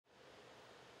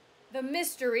The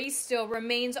mystery still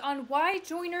remains on why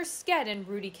Joyner, Sked, and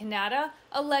Rudy Quinata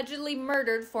allegedly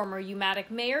murdered former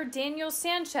Umatac Mayor Daniel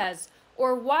Sanchez,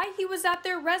 or why he was at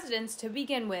their residence to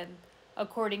begin with.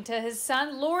 According to his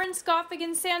son, Lawrence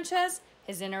Gofigan Sanchez,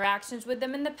 his interactions with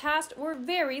them in the past were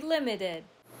very limited.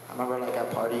 I remember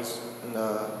at parties in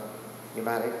the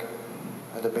Umatac,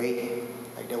 a debate,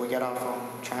 they would get off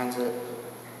on transit,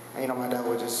 and my dad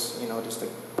would just, just the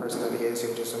person that he is, he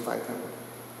would just invite them,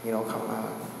 come out,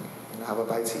 have a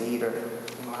bite to eat or,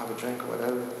 have a drink or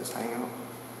whatever, just hang out.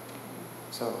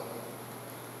 So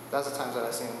that's the times that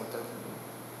I seen him with them.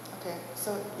 Okay,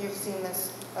 so you've seen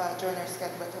this Joyner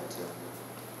Sked with him too?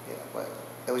 Yeah, but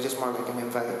it was just more like an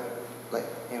invite,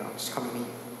 just come and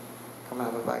eat, come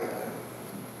and have a bite, and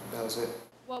that was it.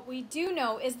 What we do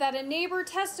know is that a neighbor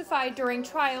testified during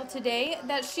trial today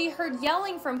that she heard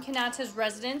yelling from Quinata's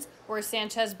residence, where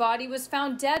Sanchez's body was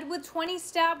found dead with 20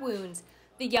 stab wounds.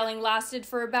 The yelling lasted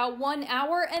for about 1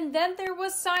 hour, and then there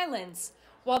was silence.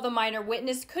 While the minor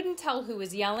witness couldn't tell who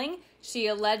was yelling, she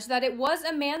alleged that it was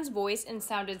a man's voice and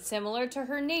sounded similar to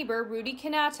her neighbor, Rudy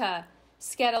Quinata.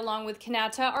 Sked, along with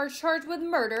Quinata, are charged with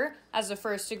murder as a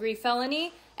first-degree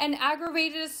felony and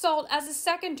aggravated assault as a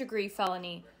second-degree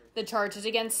felony. The charges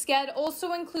against Sked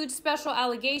also include special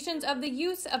allegations of the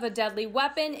use of a deadly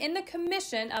weapon in the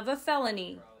commission of a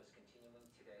felony.